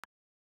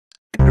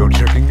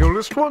checking your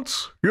list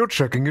once, you're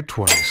checking it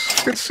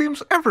twice. It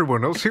seems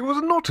everyone else here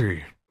was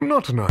naughty,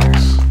 not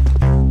nice.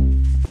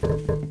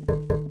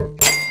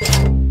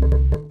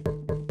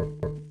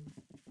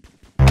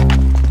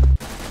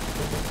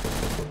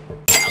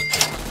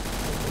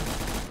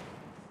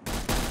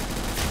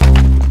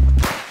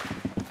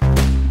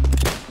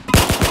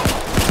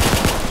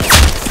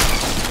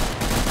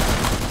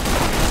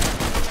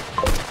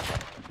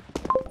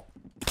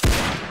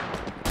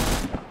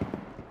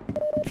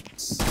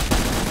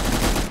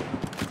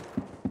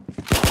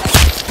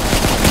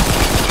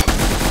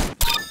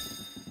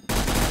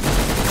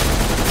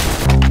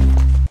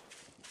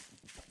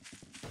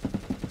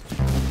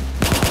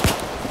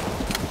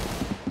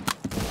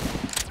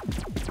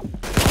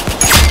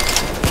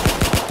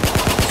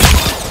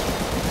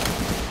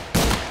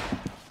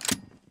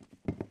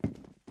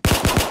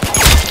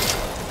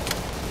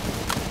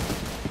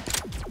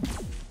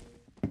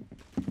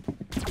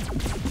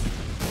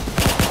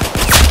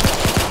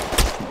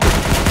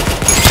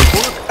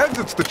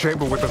 Exits the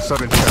chamber with a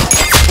sudden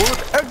shout.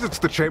 Bullet exits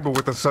the chamber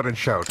with a sudden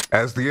shout,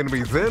 as the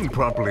enemy then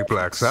promptly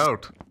blacks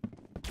out.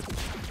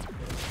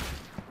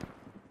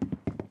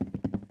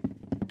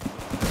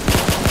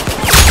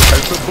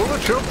 As the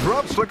bullet shell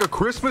drops like a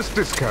Christmas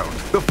discount,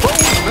 the foe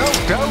is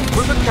now down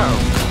for the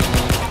count.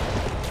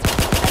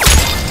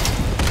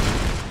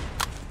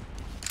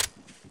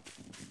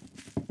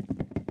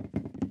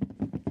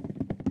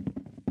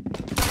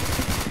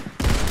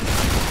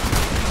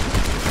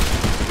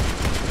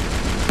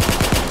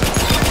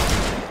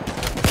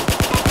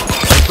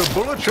 The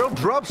bullet shell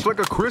drops like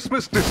a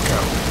Christmas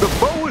discount. The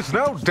foe is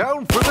now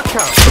down for the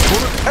count. The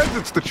bullet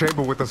exits the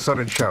chamber with a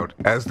sudden shout,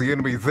 as the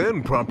enemy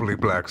then promptly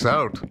blacks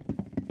out. With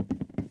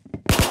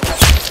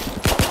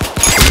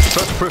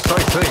such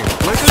precise aim,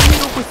 like a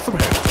needle with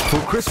thread. For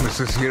Christmas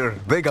is here,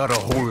 they got a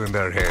hole in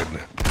their head.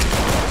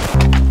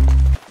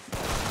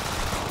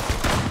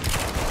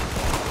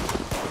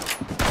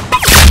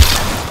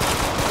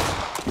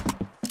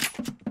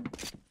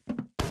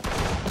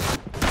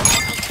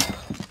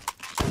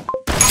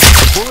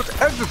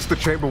 Bullet exits the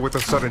chamber with a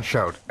sudden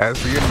shout,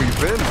 as the enemy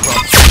then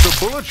prompts.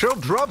 The bullet shell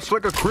drops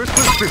like a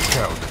Christmas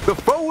discount. The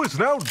foe is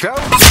now down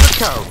for the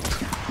count.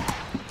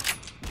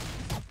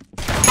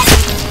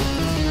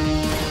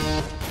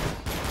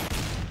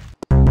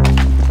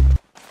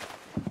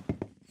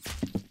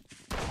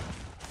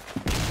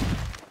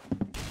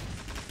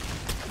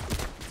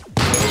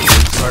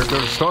 Inside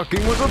their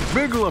stocking was a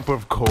big lump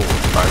of coal.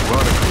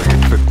 Ironically,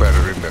 it fit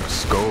better in their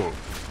skull.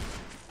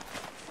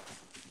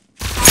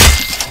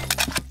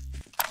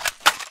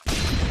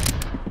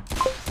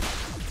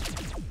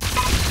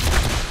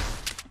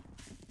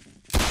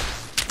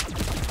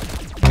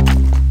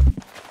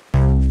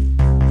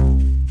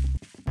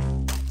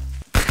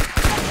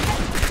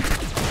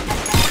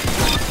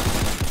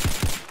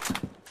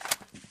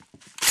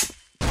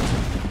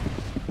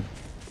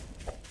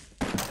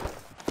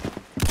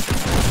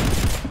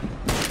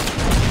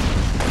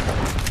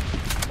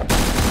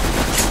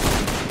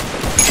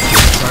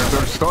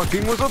 Their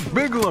stocking was a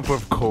big lump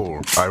of coal.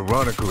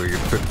 Ironically, it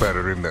fit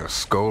better in their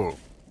skull.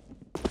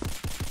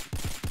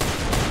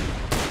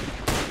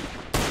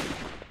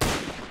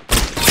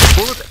 The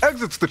bullet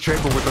exits the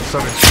chamber with a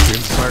sudden shout.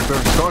 Inside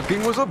their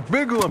stocking was a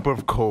big lump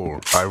of coal.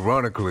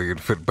 Ironically, it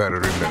fit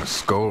better in their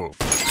skull.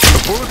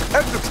 The bullet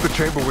exits the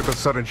chamber with a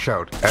sudden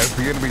shout, as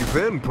the enemy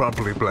then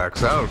promptly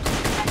blacks out.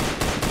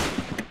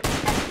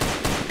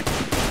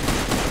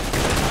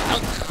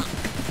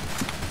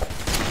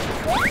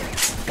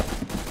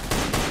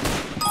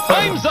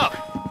 Time's up!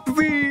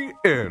 The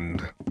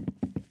end.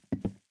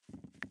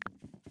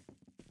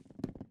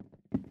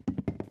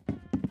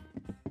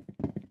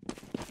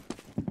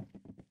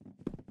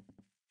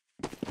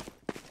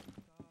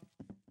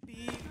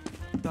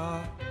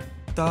 Da,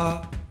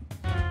 da.